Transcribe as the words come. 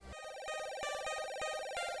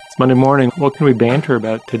It's Monday morning. What can we banter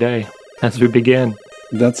about today as we begin?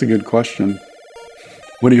 That's a good question.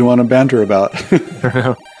 What do you want to banter about?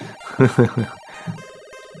 I don't know.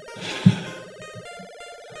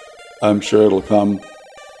 I'm sure it'll come.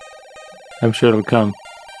 I'm sure it'll come.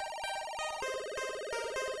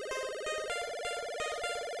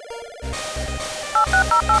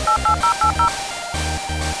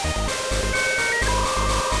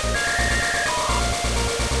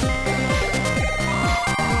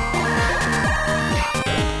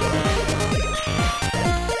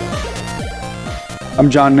 I'm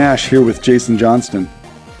John Nash here with Jason Johnston.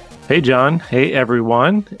 Hey, John. Hey,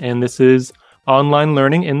 everyone. And this is Online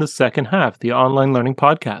Learning in the Second Half, the Online Learning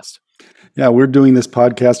Podcast. Yeah, we're doing this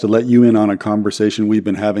podcast to let you in on a conversation we've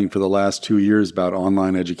been having for the last 2 years about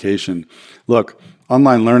online education. Look,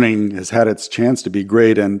 online learning has had its chance to be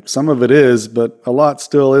great, and some of it is, but a lot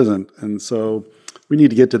still isn't. And so we need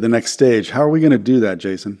to get to the next stage. How are we going to do that,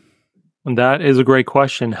 Jason? And that is a great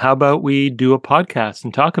question. How about we do a podcast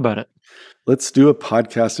and talk about it? Let's do a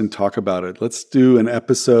podcast and talk about it. Let's do an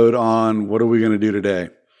episode on what are we going to do today?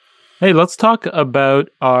 Hey, let's talk about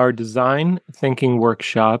our design thinking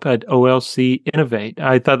workshop at OLC Innovate.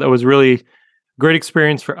 I thought that was really a great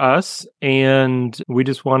experience for us, and we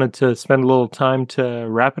just wanted to spend a little time to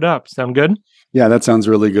wrap it up. Sound good? Yeah, that sounds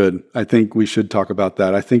really good. I think we should talk about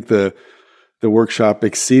that. I think the workshop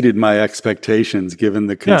exceeded my expectations given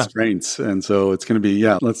the constraints. Yeah. And so it's going to be,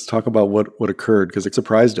 let's talk about what occurred because it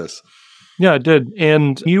surprised us. Yeah, it did.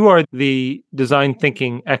 And you are the design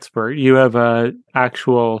thinking expert. You have an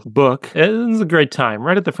actual book. It was a great time,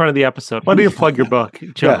 right at the front of the episode. Why don't you plug your book,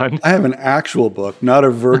 John? Yeah, I have an actual book, not a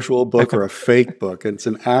virtual book or a fake book. It's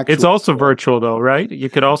an actual It's also book. Virtual though, right? You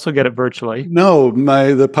could also get it virtually. No,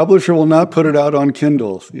 the publisher will not put it out on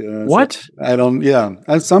Kindle. Yeah, what? So I don't, yeah.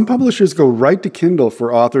 Some publishers go right to Kindle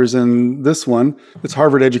for authors, and this one, it's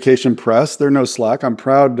Harvard Education Press. They're no slack. I'm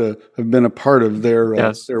proud to have been a part of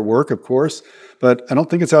their work, of course. But I don't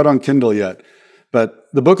think it's out on Kindle yet. But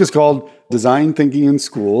the book is called Design Thinking in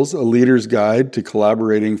Schools, A Leader's Guide to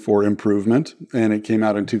Collaborating for Improvement. And it came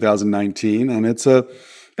out in 2019. And it's a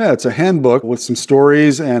handbook with some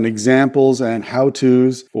stories and examples and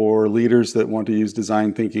how-tos for leaders that want to use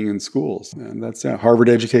design thinking in schools. And that's Harvard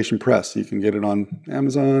Education Press. You can get it on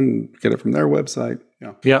Amazon, get it from their website.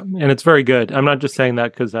 Yeah, and it's very good. I'm not just saying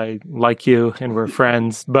that because I like you and we're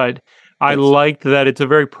friends, but I liked that it's a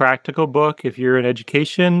very practical book if you're in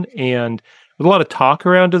education, and there's a lot of talk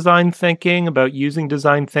around design thinking, about using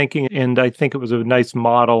design thinking, and I think it was a nice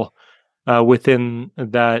model within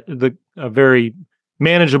that, a very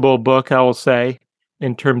manageable book, I will say,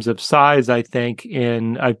 in terms of size, I think,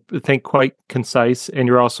 and I think quite concise, and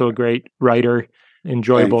you're also a great writer,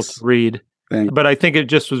 enjoyable to read. Thanks. But I think it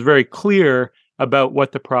just was very clear about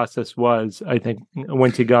what the process was, I think,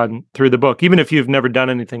 once you got through the book, even if you've never done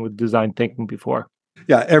anything with design thinking before.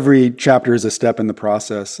 Yeah, every chapter is a step in the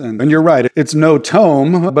process. And you're right, it's no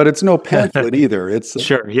tome, but it's no pamphlet either. It's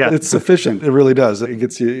It's sufficient. It really does. It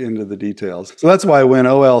gets you into the details. So that's why when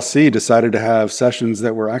OLC decided to have sessions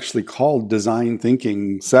that were actually called design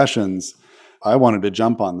thinking sessions, I wanted to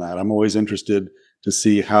jump on that. I'm always interested to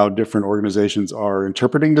see how different organizations are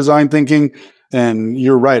interpreting design thinking. And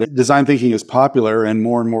you're right, design thinking is popular and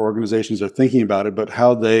more organizations are thinking about it, but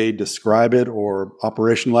how they describe it or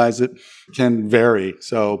operationalize it can vary.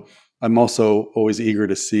 So I'm also always eager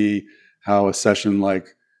to see how a session like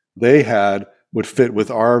they had would fit with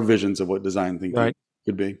our visions of what design thinking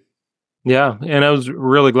could be. Yeah, and I was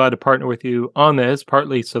really glad to partner with you on this,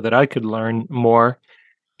 partly so that I could learn more.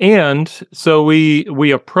 And so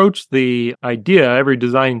we approached the idea, every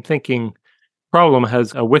design thinking problem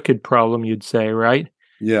has a wicked problem, you'd say, right?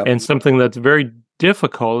 Yeah. And something that's very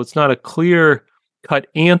difficult. It's not a clear-cut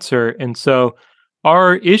answer. And so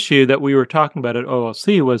our issue that we were talking about at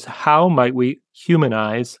OLC was how might we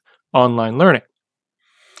humanize online learning?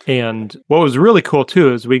 And what was really cool,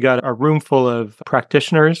 too, is we got a room full of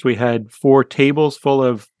practitioners. We had 4 tables full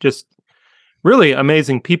of just really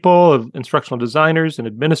amazing people, of instructional designers and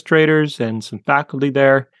administrators and some faculty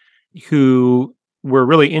there who were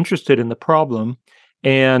really interested in the problem.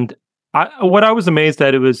 And what I was amazed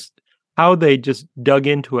at, it was how they just dug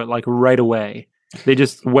into it like right away. They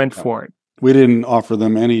just went for it. We didn't offer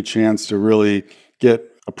them any chance to really get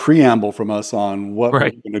a preamble from us on what we're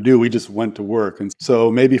going to do. We just went to work. And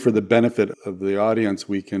so maybe for the benefit of the audience,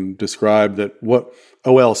 we can describe that what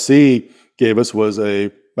OLC gave us was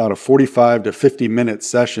about a 45 to 50 minute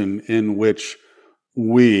session in which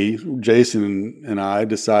we, Jason and I,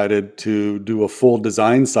 decided to do a full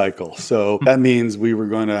design cycle. So that means we were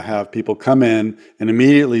going to have people come in and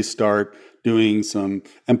immediately start doing some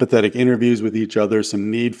empathetic interviews with each other, some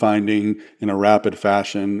need finding in a rapid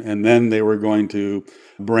fashion, and then they were going to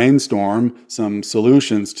brainstorm some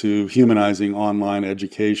solutions to humanizing online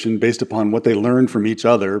education based upon what they learned from each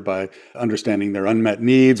other by understanding their unmet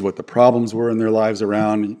needs, what the problems were in their lives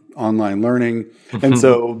around online learning. And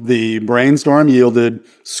so the brainstorm yielded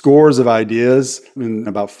scores of ideas in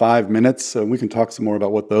about 5 minutes. So we can talk some more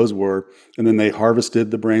about what those were. And then they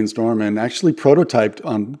harvested the brainstorm and actually prototyped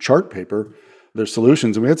on chart paper their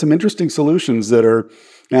solutions. And we had some interesting solutions that are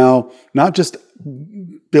now not just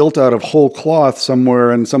built out of whole cloth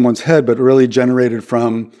somewhere in someone's head, but really generated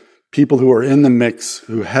from people who are in the mix,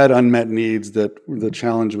 who had unmet needs, that the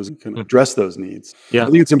challenge was going to address those needs. Yeah. I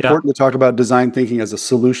think it's important to talk about design thinking as a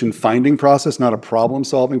solution finding process, not a problem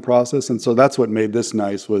solving process. And so that's what made this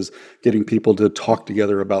nice, was getting people to talk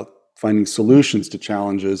together about finding solutions to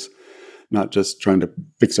challenges, not just trying to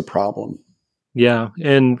fix a problem. Yeah.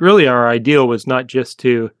 And really our ideal was not just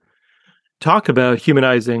to talk about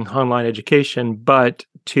humanizing online education, but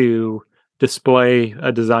to display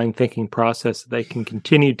a design thinking process that they can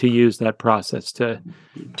continue to use that process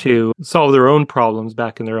to solve their own problems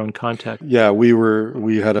back in their own context. Yeah,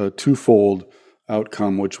 we had a twofold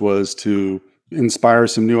outcome, which was to inspire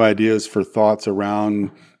some new ideas for thoughts around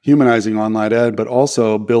humanizing online ed, but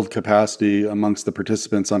also build capacity amongst the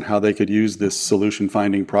participants on how they could use this solution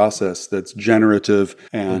finding process that's generative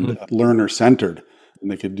and learner centered. And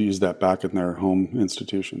they could use that back in their home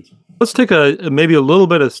institutions. Let's take maybe a little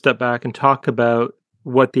bit of a step back and talk about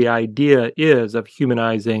what the idea is of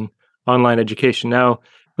humanizing online education. Now,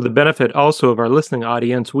 for the benefit also of our listening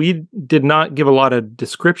audience, we did not give a lot of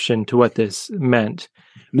description to what this meant.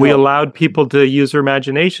 No. We allowed people to use their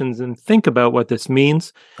imaginations and think about what this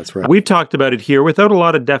means. That's right. We've talked about it here without a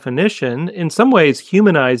lot of definition. In some ways,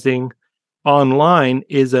 humanizing online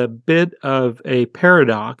is a bit of a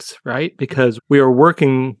paradox, right? Because we are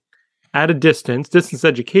working at a distance. Distance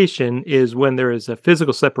education is when there is a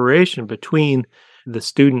physical separation between the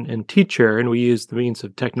student and teacher, and we use the means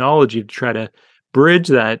of technology to try to bridge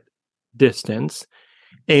that distance.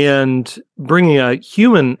 And bringing a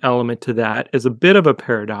human element to that is a bit of a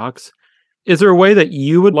paradox. Is there a way that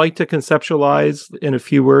you would like to conceptualize in a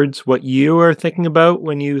few words what you are thinking about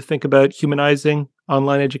when you think about humanizing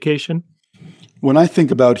online education? When I think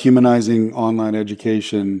about humanizing online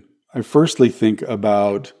education, I firstly think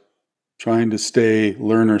about trying to stay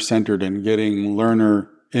learner-centered and getting learner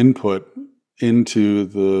input into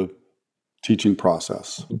the teaching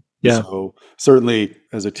process. Yeah. So certainly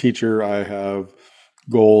as a teacher, I have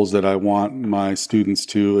goals that I want my students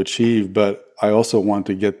to achieve, but I also want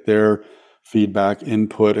to get their feedback,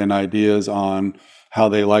 input, and ideas on how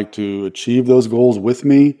they like to achieve those goals with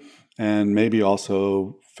me, and maybe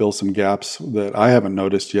also fill some gaps that I haven't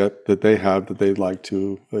noticed yet that they have that they'd like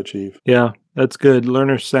to achieve. Yeah, that's good.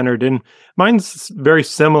 Learner-centered. And mine's very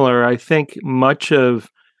similar. I think much of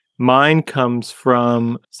mine comes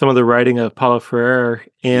from some of the writing of Paulo Freire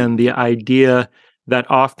and the idea that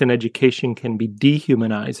often education can be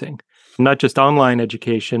dehumanizing. Not just online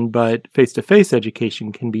education, but face-to-face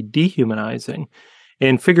education can be dehumanizing.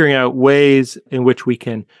 And figuring out ways in which we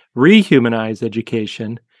can rehumanize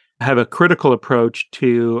education, have a critical approach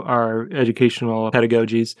to our educational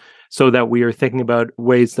pedagogies so that we are thinking about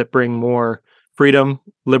ways that bring more freedom,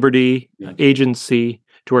 liberty, agency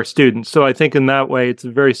to our students. So I think in that way, it's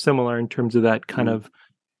very similar in terms of that kind of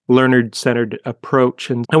learner-centered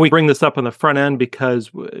approach. And we bring this up on the front end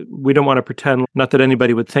because we don't want to pretend, not that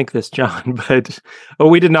anybody would think this, John, but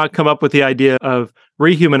we did not come up with the idea of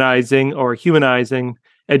rehumanizing or humanizing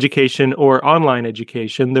education or online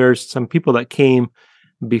education. There's some people that came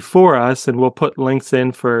before us, and we'll put links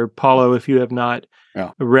in for Paulo if you have not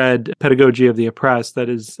read Pedagogy of the Oppressed. That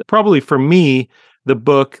is probably, for me, the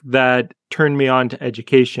book that turned me on to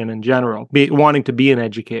education in general. Wanting to be an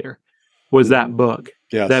educator was that book.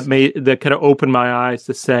 Yes. That kind of opened my eyes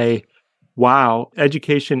to say, wow,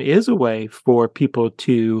 education is a way for people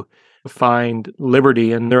to find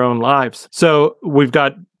liberty in their own lives. So we've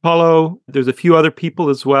got Paulo. There's a few other people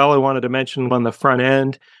as well I wanted to mention on the front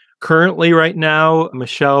end. Currently, right now,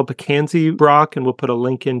 Michelle Pacansey-Brock, and we'll put a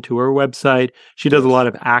link into her website. She does a lot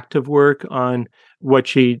of active work on what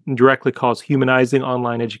she directly calls humanizing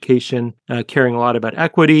online education, caring a lot about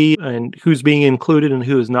equity and who's being included and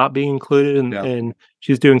who is not being included. And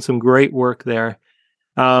she's doing some great work there.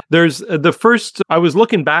 There's the first, I was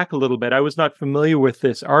looking back a little bit. I was not familiar with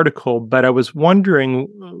this article, but I was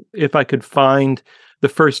wondering if I could find the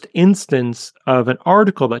first instance of an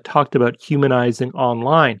article that talked about humanizing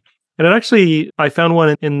online. And I found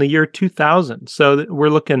one in the year 2000. So we're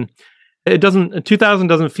looking It doesn't, 2000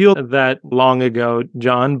 doesn't feel that long ago,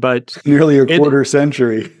 John, but nearly a quarter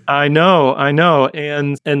century. I know.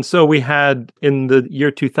 And so we had in the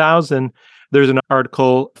year 2000, there's an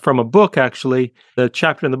article from a book, actually. The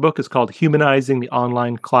chapter in the book is called Humanizing the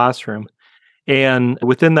Online Classroom. And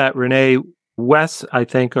within that, Renee Weiss, I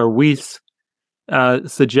think, or Weiss,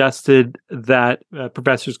 suggested that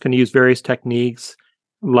professors can use various techniques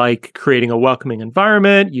like creating a welcoming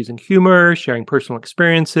environment, using humor, sharing personal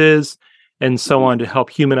experiences, and so on to help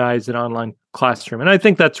humanize an online classroom. And I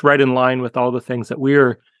think that's right in line with all the things that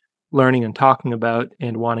we're learning and talking about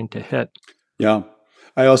and wanting to hit. Yeah.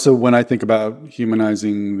 I also, when I think about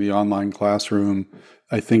humanizing the online classroom,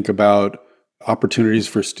 I think about opportunities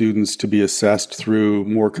for students to be assessed through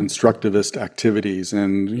more constructivist activities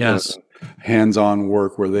and hands-on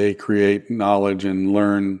work where they create knowledge and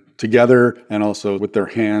learn together and also with their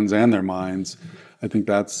hands and their minds. I think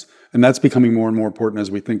that's becoming more and more important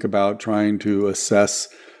as we think about trying to assess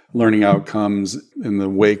learning outcomes in the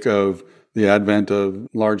wake of the advent of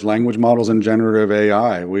large language models and generative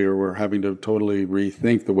AI. We're having to totally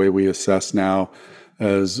rethink the way we assess now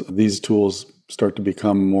as these tools start to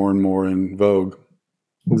become more and more in vogue.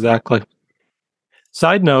 Exactly.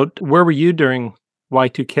 Side note, where were you during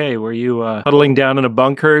Y2K? Were you huddling down in a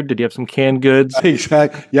bunker? Did you have some canned goods?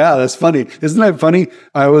 Exactly. Yeah, that's funny. Isn't that funny?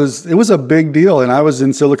 It was a big deal, and I was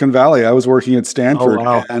in Silicon Valley. I was working at Stanford,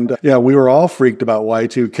 and we were all freaked about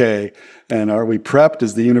Y2K. And are we prepped?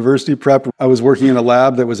 Is the university prepped? I was working in a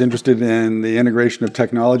lab that was interested in the integration of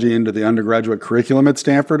technology into the undergraduate curriculum at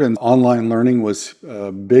Stanford, and online learning was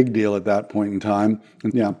a big deal at that point in time.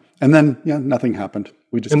 And then nothing happened.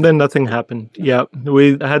 Then nothing happened. Yeah.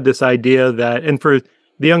 We had this idea that, and for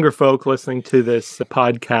the younger folk listening to this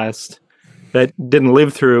podcast that didn't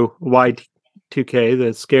live through Y2K,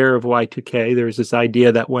 the scare of Y2K, there was this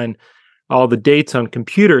idea that when all the dates on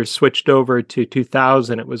computers switched over to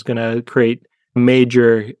 2000, it was going to create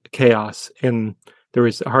major chaos. And there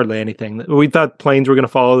was hardly anything. We thought planes were going to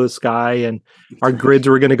follow the sky and our grids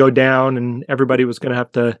were going to go down and everybody was going to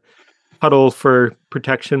have to huddle for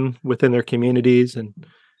protection within their communities. And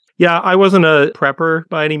I wasn't a prepper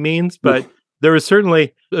by any means, but there was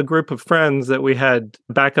certainly a group of friends that we had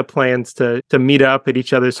backup plans to meet up at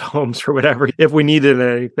each other's homes for whatever, if we needed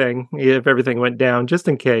anything, if everything went down, just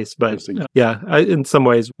in case. But I, in some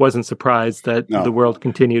ways, wasn't surprised that the world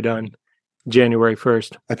continued on January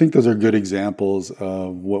 1st. I think those are good examples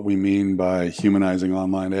of what we mean by humanizing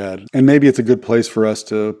online ed. And maybe it's a good place for us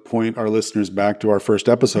to point our listeners back to our first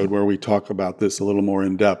episode where we talk about this a little more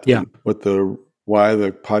in depth. Yeah. Why the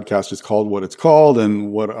podcast is called what it's called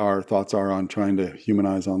and what our thoughts are on trying to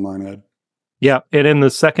humanize online ed. Yeah. And in the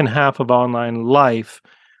second half of online life,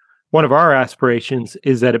 one of our aspirations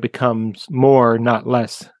is that it becomes more, not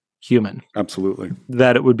less human. Absolutely.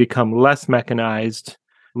 That it would become less mechanized,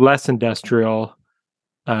 less industrial,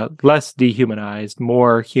 less dehumanized,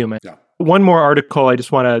 more human. Yeah. One more article I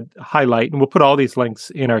just want to highlight, and we'll put all these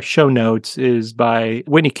links in our show notes, is by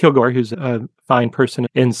Whitney Kilgore, who's a fine person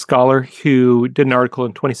and scholar, who did an article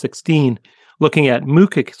in 2016 looking at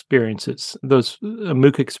MOOC experiences, those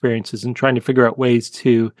MOOC experiences, and trying to figure out ways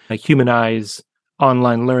to humanize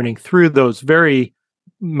online learning through those very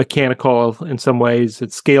mechanical, in some ways,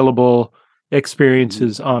 it's scalable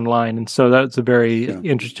experiences online. And so that's a very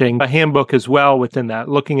interesting handbook as well within that,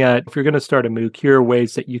 looking at if you're going to start a MOOC, here are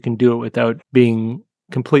ways that you can do it without being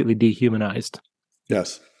completely dehumanized.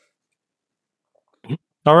 Yes.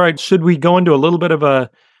 All right. Should we go into a little bit of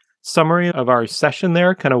a summary of our session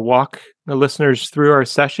there, kind of walk the listeners through our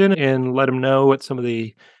session and let them know what some of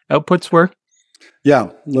the outputs were?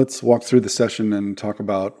 Yeah, let's walk through the session and talk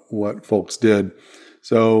about what folks did.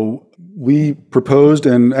 So we proposed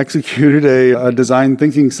and executed a design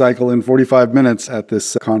thinking cycle in 45 minutes at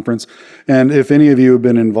this conference. And if any of you have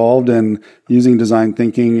been involved in using design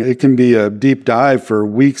thinking, it can be a deep dive for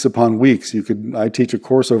weeks upon weeks. I teach a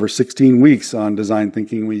course over 16 weeks on design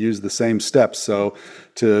thinking. We use the same steps. So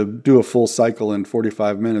to do a full cycle in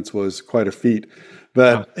 45 minutes was quite a feat.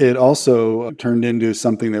 But it also turned into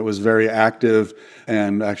something that was very active.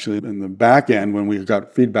 And actually, in the back end, when we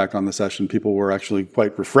got feedback on the session, people were actually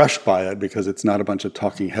quite refreshed by it because it's not a bunch of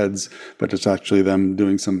talking heads, but it's actually them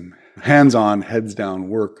doing some hands-on, heads-down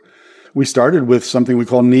work. We started with something we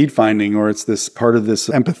call need finding, or it's this part of this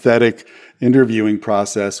empathetic interviewing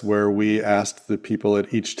process where we asked the people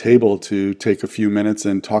at each table to take a few minutes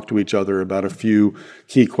and talk to each other about a few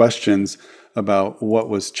key questions about what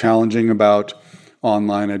was challenging about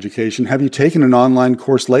online education. Have you taken an online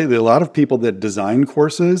course lately? A lot of people that design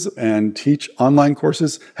courses and teach online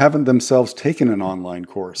courses haven't themselves taken an online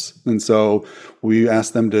course. And so we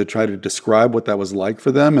asked them to try to describe what that was like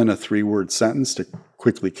for them in a 3-word sentence to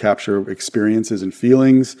quickly capture experiences and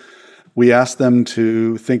feelings. We asked them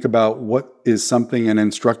to think about what is something an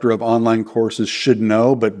instructor of online courses should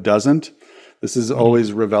know but doesn't. This is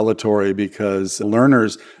always revelatory because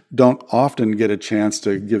learners don't often get a chance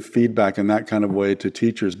to give feedback in that kind of way to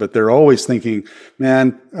teachers, but they're always thinking,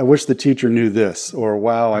 man, I wish the teacher knew this, or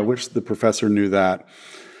wow, I wish the professor knew that.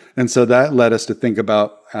 And so that led us to think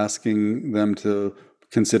about asking them to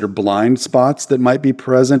consider blind spots that might be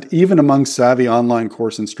present, even among savvy online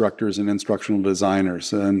course instructors and instructional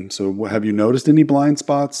designers. And so have you noticed any blind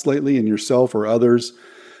spots lately in yourself or others?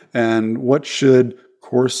 And what should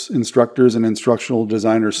course instructors and instructional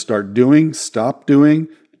designers start doing, stop doing,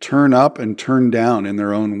 turn up and turn down in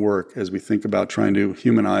their own work as we think about trying to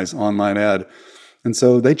humanize online ed? And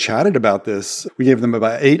so they chatted about this. We gave them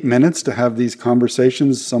about 8 minutes to have these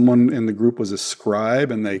conversations. Someone in the group was a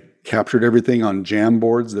scribe, and they captured everything on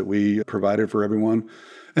Jamboards that we provided for everyone.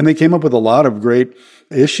 And they came up with a lot of great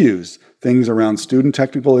issues, things around student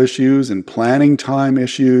technical issues and planning time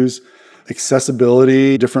issues,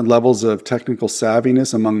 accessibility, different levels of technical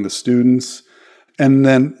savviness among the students, and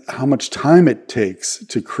then how much time it takes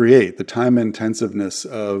to create, the time intensiveness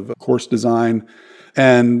of course design,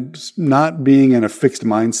 and not being in a fixed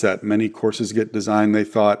mindset. Many courses get designed, they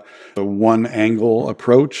thought, a one-angle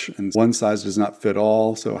approach, and one size does not fit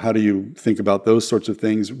all. So how do you think about those sorts of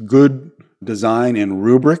things? Good design in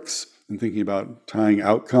rubrics, and thinking about tying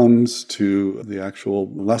outcomes to the actual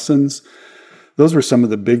lessons. Those were some of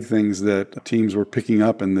the big things that teams were picking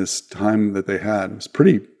up in this time that they had. It was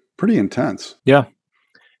pretty intense. Yeah.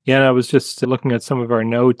 Yeah, and I was just looking at some of our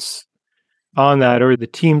notes on that, or the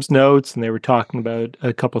team's notes, and they were talking about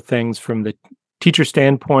a couple things from the teacher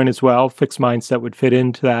standpoint as well. Fixed mindset would fit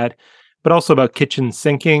into that, but also about kitchen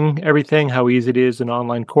sinking everything, how easy it is in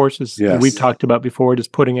online courses. Yes. We've talked about before,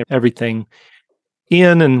 just putting everything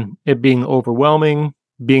in and it being overwhelming,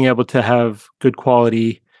 being able to have good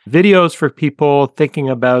quality videos for people, thinking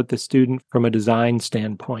about the student from a design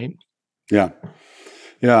standpoint. Yeah.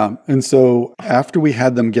 And so after we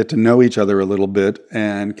had them get to know each other a little bit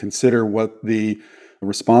and consider what the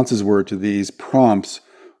responses were to these prompts,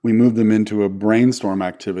 we moved them into a brainstorm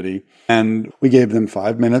activity. And we gave them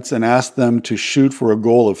 5 minutes and asked them to shoot for a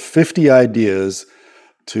goal of 50 ideas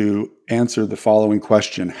to answer the following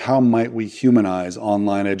question: how might we humanize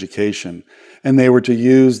online education? And they were to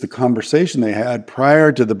use the conversation they had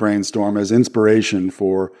prior to the brainstorm as inspiration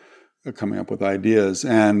for coming up with ideas.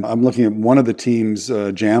 And I'm looking at one of the team's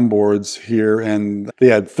Jamboards here, and they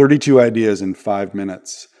had 32 ideas in 5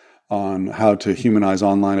 minutes on how to humanize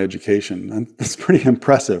online education. And that's pretty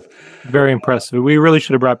impressive. Very impressive. We really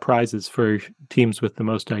should have brought prizes for teams with the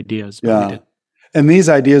most ideas. Yeah. We did. And these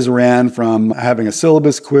ideas ran from having a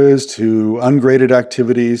syllabus quiz to ungraded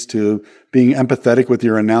activities to being empathetic with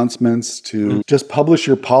your announcements to just publish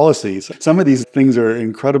your policies. Some of these things are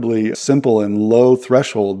incredibly simple and low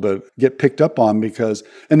threshold, but get picked up on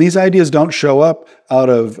and these ideas don't show up out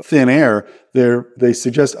of thin air. They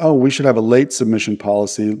suggest, we should have a late submission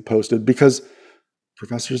policy posted because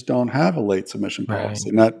professors don't have a late submission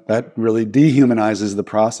policy. Right. And that really dehumanizes the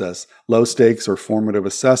process. Low stakes or formative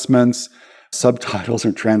assessments, subtitles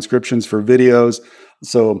or transcriptions for videos.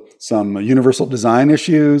 So some universal design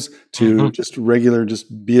issues to just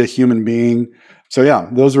be a human being. So yeah,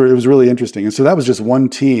 it was really interesting. And so that was just one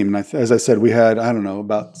team. And as I said, we had,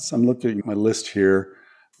 I'm looking at my list here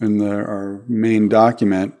in our main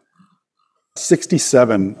document,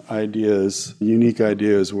 67 ideas, unique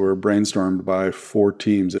ideas were brainstormed by 4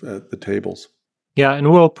 teams at the tables. Yeah,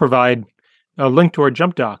 and we'll provide a link to our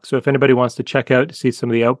jump doc. So if anybody wants to check out to see some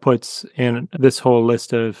of the outputs and this whole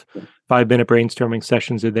list of 5-minute brainstorming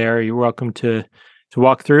sessions are there, you're welcome to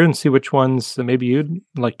walk through and see which ones that maybe you'd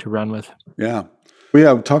like to run with. Yeah.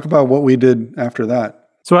 Well, yeah, talk about what we did after that.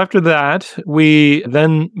 So after that, we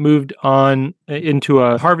then moved on into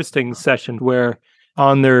a harvesting session where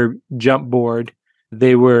on their jump board,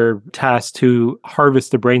 they were tasked to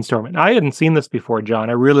harvest the brainstorm. And I hadn't seen this before, John.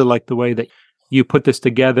 I really like the way that you put this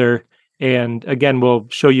together. And again, we'll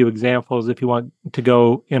show you examples if you want to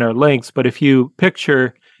go in our links. But if you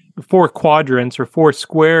picture 4 quadrants or 4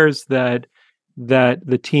 squares that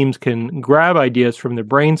the teams can grab ideas from their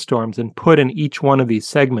brainstorms and put in each one of these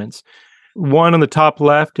segments. One on the top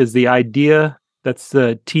left is the idea that's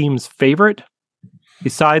the team's favorite.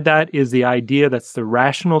 Beside that is the idea that's the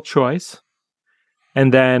rational choice.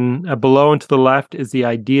 And then below and to the left is the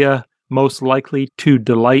idea most likely to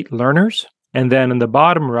delight learners. And then in the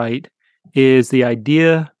bottom right is the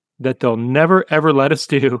idea that they'll never, ever let us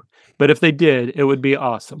do. But if they did, it would be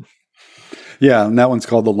awesome. Yeah, and that one's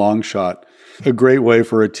called the long shot. A great way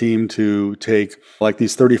for a team to take like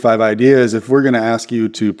these 35 ideas. If we're going to ask you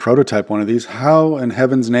to prototype one of these, how in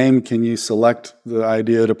heaven's name can you select the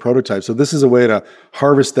idea to prototype? So this is a way to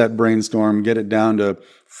harvest that brainstorm, get it down to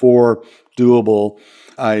 4 doable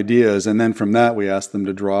ideas. And then from that, we ask them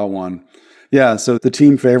to draw one. Yeah, so the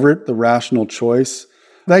team favorite, the rational choice,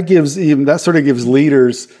 that sort of gives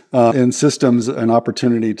leaders in systems an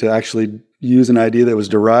opportunity to actually use an idea that was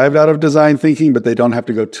derived out of design thinking, but they don't have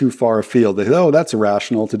to go too far afield. They say, oh, that's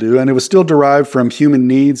irrational to do. And it was still derived from human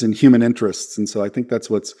needs and human interests. And so I think that's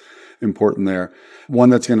what's important there. One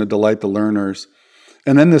that's going to delight the learners.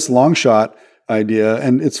 And then this long shot idea.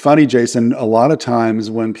 And it's funny, Jason, a lot of times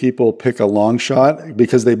when people pick a long shot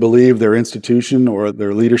because they believe their institution or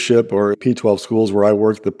their leadership or P12 schools where I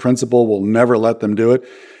work, the principal will never let them do it.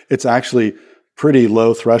 It's actually pretty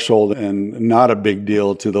low threshold and not a big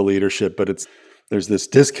deal to the leadership, but there's this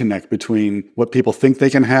disconnect between what people think they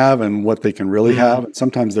can have and what they can really have. And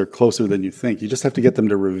sometimes they're closer than you think. You just have to get them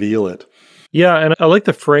to reveal it. Yeah, and I like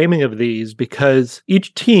the framing of these because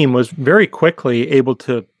each team was very quickly able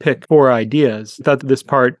to pick 4 ideas. I thought this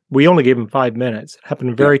part, we only gave them 5 minutes. It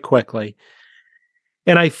happened very quickly.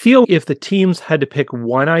 And I feel if the teams had to pick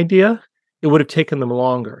one idea, it would have taken them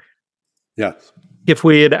longer. Yes. If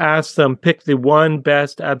we had asked them pick the one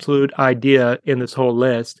best absolute idea in this whole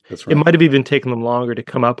list, That's right. It might have even taken them longer to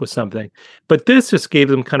come up with something. But this just gave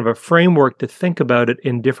them kind of a framework to think about it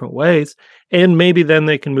in different ways, and maybe then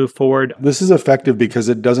they can move forward. This is effective because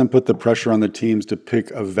it doesn't put the pressure on the teams to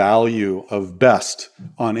pick a value of best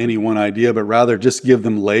on any one idea, but rather just give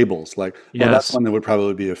them labels like, well, that's one that would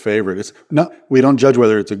probably be a favorite. We don't judge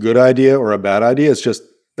whether it's a good idea or a bad idea. It's just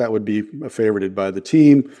that would be favorited by the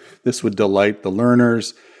team. This would delight the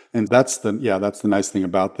learners. And that's the nice thing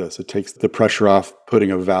about this. It takes the pressure off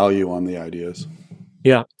putting a value on the ideas.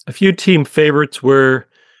 Yeah. A few team favorites were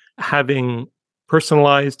having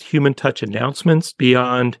personalized human touch announcements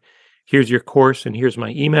beyond here's your course and here's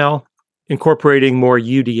my email, incorporating more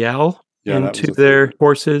UDL into their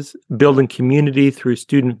courses, building community through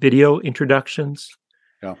student video introductions,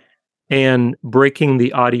 and breaking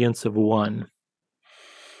the audience of one.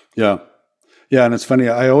 Yeah. Yeah, and it's funny,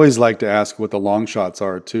 I always like to ask what the long shots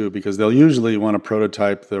are too, because they'll usually want to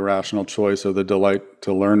prototype the rational choice or the delight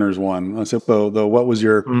to learners one. I said, though, what was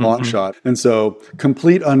your long shot? And so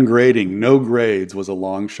complete ungrading, no grades was a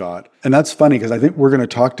long shot. And that's funny because I think we're going to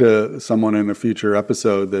talk to someone in a future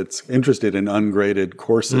episode that's interested in ungraded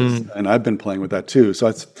courses. And I've been playing with that too. So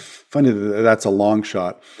it's funny that that's a long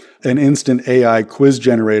shot. An instant AI quiz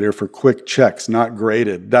generator for quick checks, not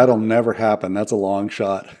graded. That'll never happen. That's a long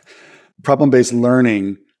shot. Problem-based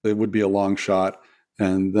learning, it would be a long shot.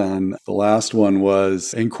 And then the last one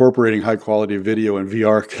was incorporating high-quality video and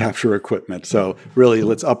VR capture equipment. So really,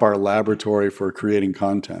 let's up our laboratory for creating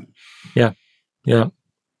content. Yeah.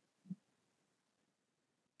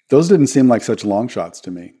 Those didn't seem like such long shots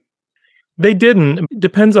to me. They didn't. It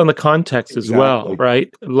depends on the context as well,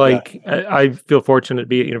 right? I feel fortunate to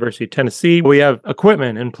be at University of Tennessee. We have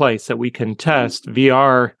equipment in place that we can test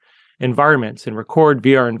VR environments and record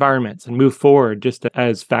VR environments and move forward just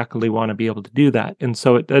as faculty want to be able to do that. And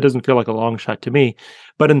so that doesn't feel like a long shot to me.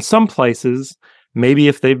 But in some places, maybe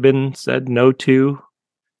if they've been said no to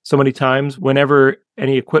so many times, whenever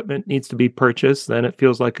any equipment needs to be purchased, then it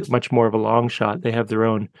feels like much more of a long shot. They have their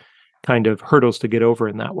own kind of hurdles to get over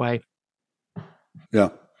in that way. Yeah,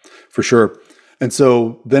 for sure. And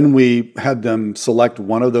so then we had them select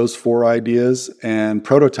one of those 4 ideas and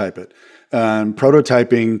prototype it.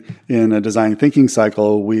 Prototyping in a design thinking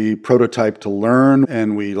cycle, we prototype to learn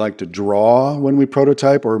and we like to draw when we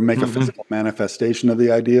prototype or make a physical manifestation of the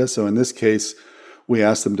idea. So in this case, we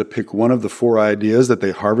asked them to pick one of the 4 ideas that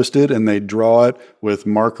they harvested and they draw it with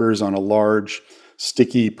markers on a large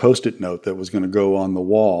sticky Post-it note that was going to go on the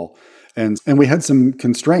wall. And we had some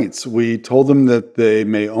constraints. We told them that they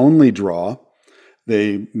may only draw.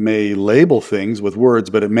 They may label things with words,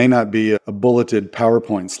 but it may not be a bulleted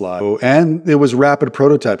PowerPoint slide. And it was rapid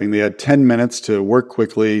prototyping. They had 10 minutes to work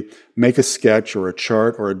quickly, make a sketch or a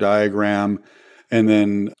chart or a diagram, and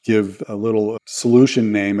then give a little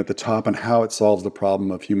solution name at the top on how it solves the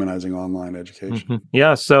problem of humanizing online education.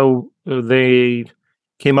 Yeah, so they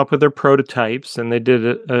came up with their prototypes, and they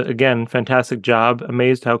did, again, fantastic job.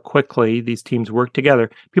 Amazed how quickly these teams worked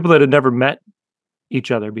together. People that had never met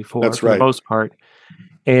each other before, for the most part.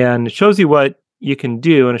 And it shows you what you can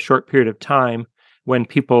do in a short period of time. when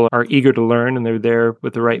people are eager to learn and they're there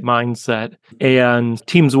with the right mindset. And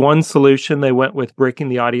Teams 1 solution, they went with breaking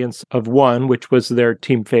the audience of one, which was their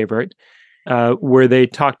team favorite, where they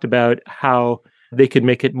talked about how they could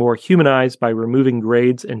make it more humanized by removing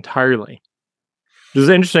grades entirely. It was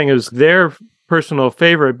interesting. It was their personal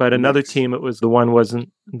favorite, but another team, it was the one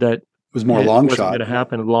wasn't that it was more long wasn't shot. going to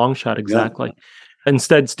happen. A long shot, exactly. Yeah.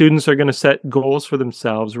 Instead, students are going to set goals for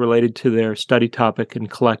themselves related to their study topic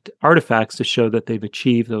and collect artifacts to show that they've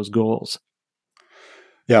achieved those goals.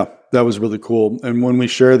 Yeah, that was really cool. And when we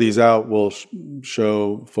share these out, we'll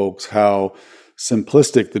show folks how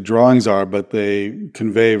simplistic the drawings are, but they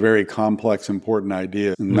convey very complex, important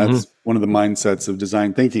ideas. And that's one of the mindsets of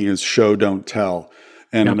design thinking is show, don't tell.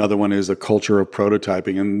 And another one is a culture of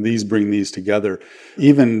prototyping. And these bring these together.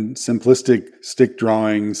 Even simplistic stick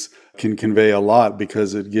drawings can convey a lot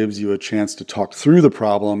because it gives you a chance to talk through the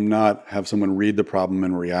problem, not have someone read the problem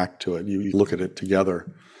and react to it. You look at it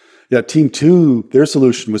together. Yeah, Team 2, their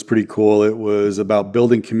solution was pretty cool. It was about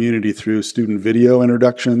building community through student video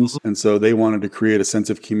introductions. And so they wanted to create a sense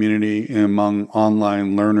of community among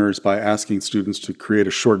online learners by asking students to create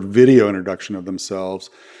a short video introduction of themselves,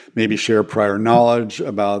 maybe share prior knowledge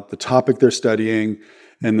about the topic they're studying,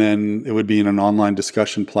 and then it would be in an online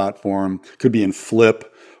discussion platform. It could be in Flip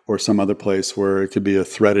or some other place where it could be a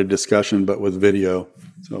threaded discussion, but with video.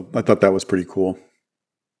 So I thought that was pretty cool.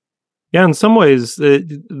 Yeah, in some ways,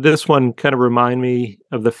 this one kind of reminds me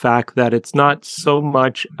of the fact that it's not so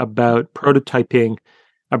much about prototyping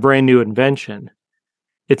a brand new invention.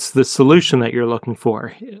 It's the solution that you're looking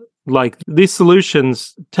for. Like, these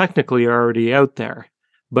solutions technically are already out there,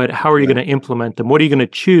 but how are you going to implement them? What are you going to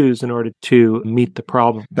choose in order to meet the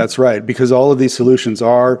problem? That's right, because all of these solutions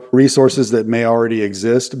are resources that may already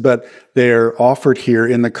exist, but they're offered here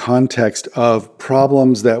in the context of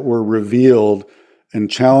problems that were revealed and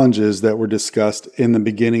challenges that were discussed in the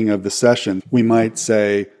beginning of the session. We might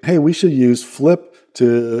say, hey, we should use Flip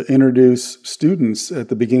to introduce students at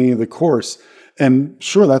the beginning of the course. And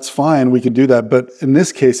sure, that's fine, we could do that. But in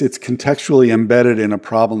this case, it's contextually embedded in a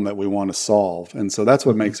problem that we want to solve. And so that's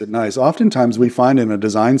what makes it nice. Oftentimes we find in a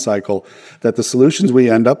design cycle that the solutions we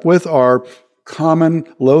end up with are common,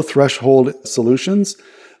 low threshold solutions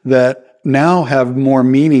that now have more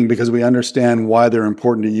meaning because we understand why they're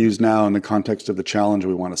important to use now in the context of the challenge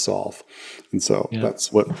we want to solve. And so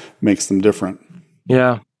that's what makes them different.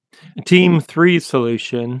 Yeah. Team 3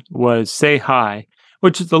 solution was Say Hi,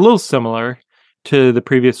 which is a little similar to the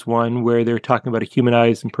previous one where they're talking about a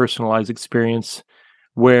humanized and personalized experience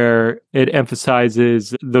where it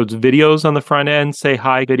emphasizes those videos on the front end, Say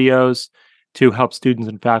Hi videos, to help students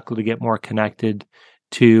and faculty get more connected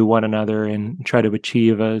to one another and try to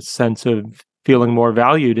achieve a sense of feeling more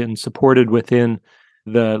valued and supported within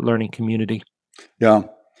the learning community. Yeah.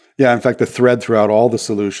 Yeah. In fact, the thread throughout all the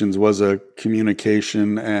solutions was a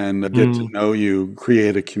communication and a get to know you,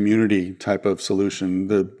 create a community type of solution.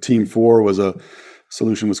 The Team 4 was a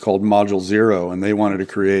solution was called Module 0, and they wanted to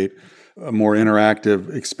create a more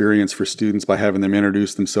interactive experience for students by having them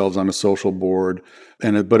introduce themselves on a social board.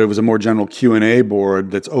 But it was a more general Q&A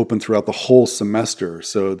board that's open throughout the whole semester.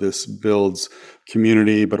 So this builds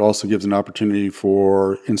community, but also gives an opportunity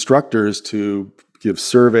for instructors to give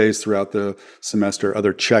surveys throughout the semester,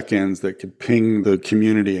 other check-ins that could ping the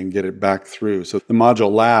community and get it back through. So the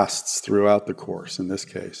module lasts throughout the course in this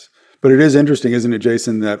case. But it is interesting, isn't it,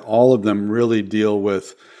 Jason, that all of them really deal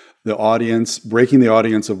with the audience, breaking the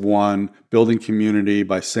audience of one, building community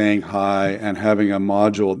by saying hi, and having a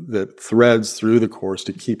module that threads through the course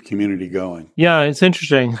to keep community going. Yeah, it's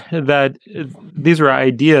interesting that these are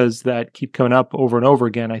ideas that keep coming up over and over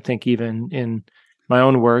again, I think, even in my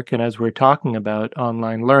own work and as we're talking about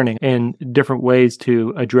online learning and different ways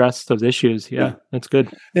to address those issues. Yeah, that's good.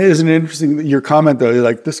 Isn't it interesting, your comment, though,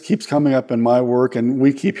 like this keeps coming up in my work, and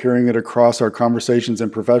we keep hearing it across our conversations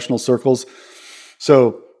in professional circles.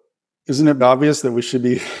 So isn't it obvious that we should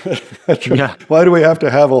be, why do we have to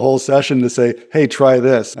have a whole session to say, hey, try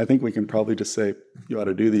this? I think we can probably just say, you ought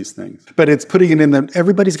to do these things. But it's putting it in that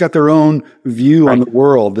everybody's got their own view on the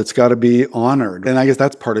world that's got to be honored. And I guess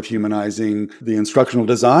that's part of humanizing the instructional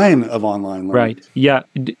design of online learning. Right. Yeah.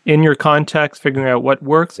 In your context, figuring out what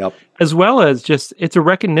works, as well as just, it's a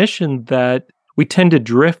recognition that we tend to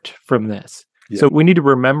drift from this. So we need to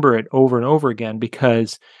remember it over and over again,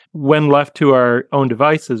 because when left to our own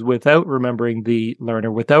devices without remembering the learner,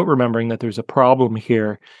 without remembering that there's a problem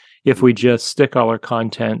here, if we just stick all our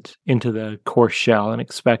content into the course shell and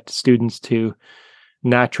expect students to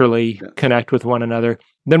naturally connect with one another,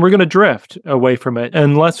 then we're going to drift away from it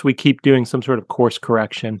unless we keep doing some sort of course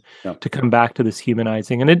correction to come back to this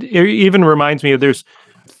humanizing. And it even reminds me of there's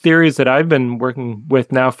theories that I've been working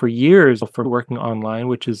with now for years for working online,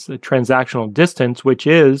 which is a transactional distance, which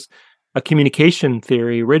is a communication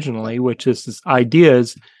theory originally, which is this idea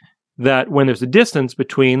is that when there's a distance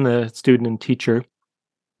between the student and teacher,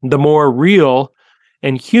 the more real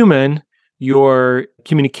and human your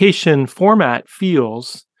communication format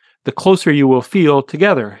feels, the closer you will feel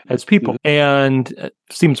together as people. And it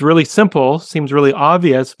seems really simple, seems really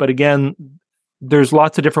obvious, but again, there's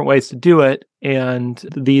lots of different ways to do it. And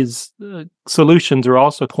these solutions are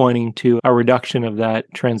also pointing to a reduction of that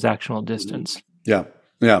transactional distance. Yeah,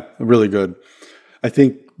 really good. I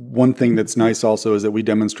think one thing that's nice also is that we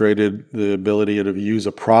demonstrated the ability to use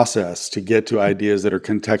a process to get to ideas that are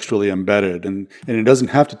contextually embedded, and it doesn't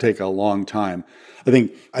have to take a long time.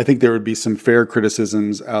 I think there would be some fair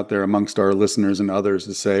criticisms out there amongst our listeners and others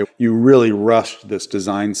to say, you really rushed this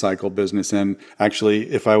design cycle business in. Actually,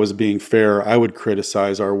 if I was being fair, I would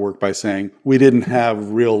criticize our work by saying we didn't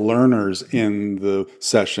have real learners in the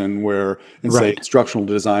session where, say, instructional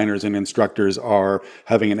designers and instructors are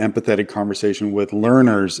having an empathetic conversation with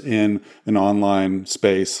learners in an online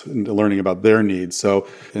space and learning about their needs. So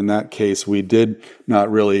in that case, we did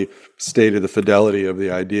not really stay to the fidelity of the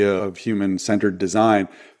idea of human-centered design,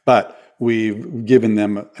 but we've given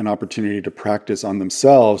them an opportunity to practice on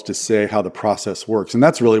themselves to say how the process works. And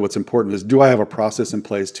that's really what's important is, do I have a process in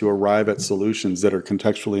place to arrive at solutions that are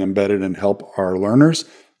contextually embedded and help our learners?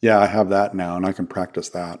 Yeah, I have that now, and I can practice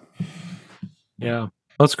that. Yeah,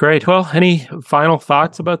 that's great. Well, any final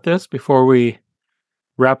thoughts about this before we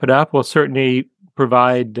wrap it up? We'll certainly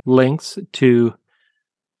provide links to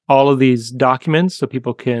all of these documents so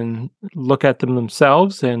people can look at them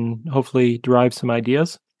themselves and hopefully derive some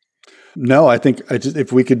ideas. No, I think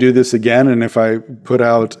if we could do this again, and if I put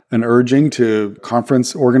out an urging to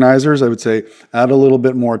conference organizers, I would say add a little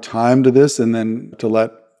bit more time to this and then to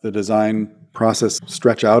let the design process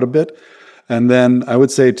stretch out a bit. And then I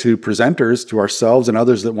would say to presenters, to ourselves and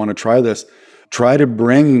others that want to try this, try to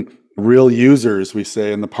bring real users, we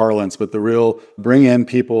say in the parlance, but bring in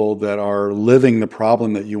people that are living the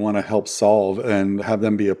problem that you want to help solve and have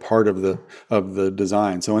them be a part of the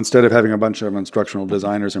design. So instead of having a bunch of instructional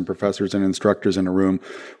designers and professors and instructors in a room,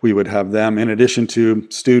 we would have them in addition to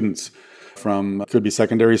students from, could be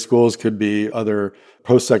secondary schools, could be other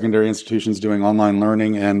post-secondary institutions doing online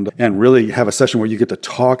learning, and really have a session where you get to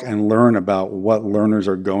talk and learn about what learners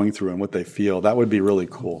are going through and what they feel. That would be really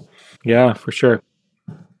cool. Yeah, for sure.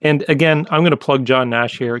 And again, I'm going to plug John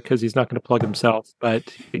Nash here because he's not going to plug himself, but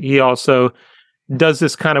he also does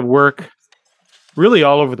this kind of work really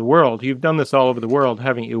all over the world. You've done this all over the world,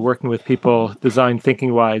 haven't you? Working with people design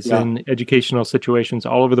thinking-wise in educational situations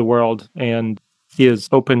all over the world. And he is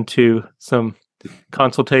open to some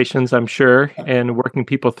consultations, I'm sure, and working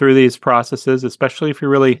people through these processes, especially if you're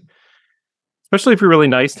really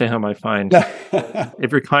nice to him, I find.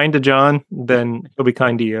 If you're kind to John, then he'll be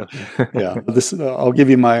kind to you. Yeah, I'll give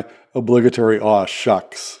you my obligatory "aw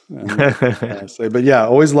shucks." But yeah,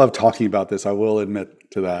 always love talking about this. I will admit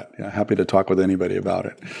to that. Yeah, happy to talk with anybody about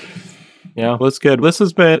it. Yeah, well, that's good.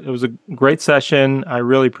 It was a great session. I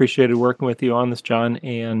really appreciated working with you on this, John.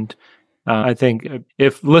 And I think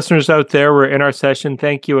if listeners out there were in our session,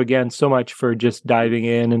 thank you again so much for just diving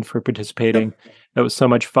in and for participating. That was so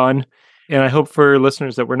much fun. And I hope for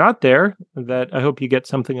listeners that were not there, that I hope you get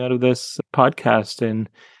something out of this podcast, and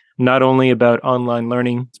not only about online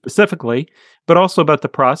learning specifically, but also about the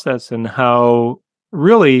process and how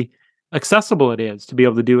really accessible it is to be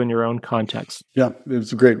able to do in your own context. Yeah, it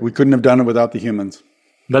was great. We couldn't have done it without the humans.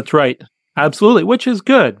 That's right. Absolutely. Which is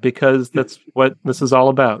good because that's what this is all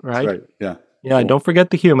about, right? That's right. Yeah. Yeah. Cool. Don't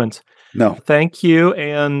forget the humans. No. Thank you.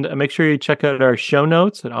 And make sure you check out our show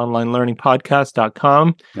notes at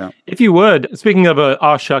onlinelearningpodcast.com. Yeah. If you would, speaking of a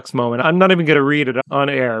aw shucks moment, I'm not even going to read it on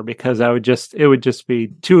air because I would just be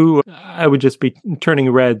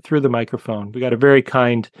turning red through the microphone. We got a very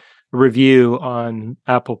kind review on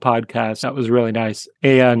Apple Podcasts. That was really nice.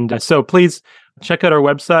 And so please check out our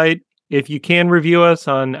website. If you can review us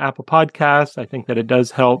on Apple Podcasts, I think that it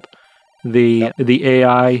does help the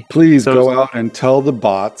AI. Please go out and tell the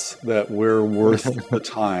bots that we're worth the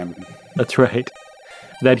time. That's right.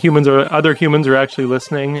 That other humans are actually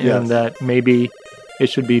listening, and that maybe it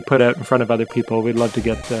should be put out in front of other people. We'd love to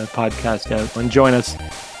get the podcast out. And join us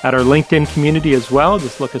at our LinkedIn community as well.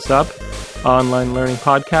 Just look us up, Online Learning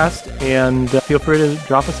Podcast, and feel free to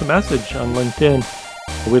drop us a message on LinkedIn.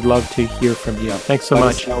 We'd love to hear from you. Thanks so much.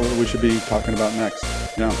 Let us know what we should be talking about next.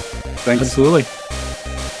 Yeah. Thanks. Absolutely.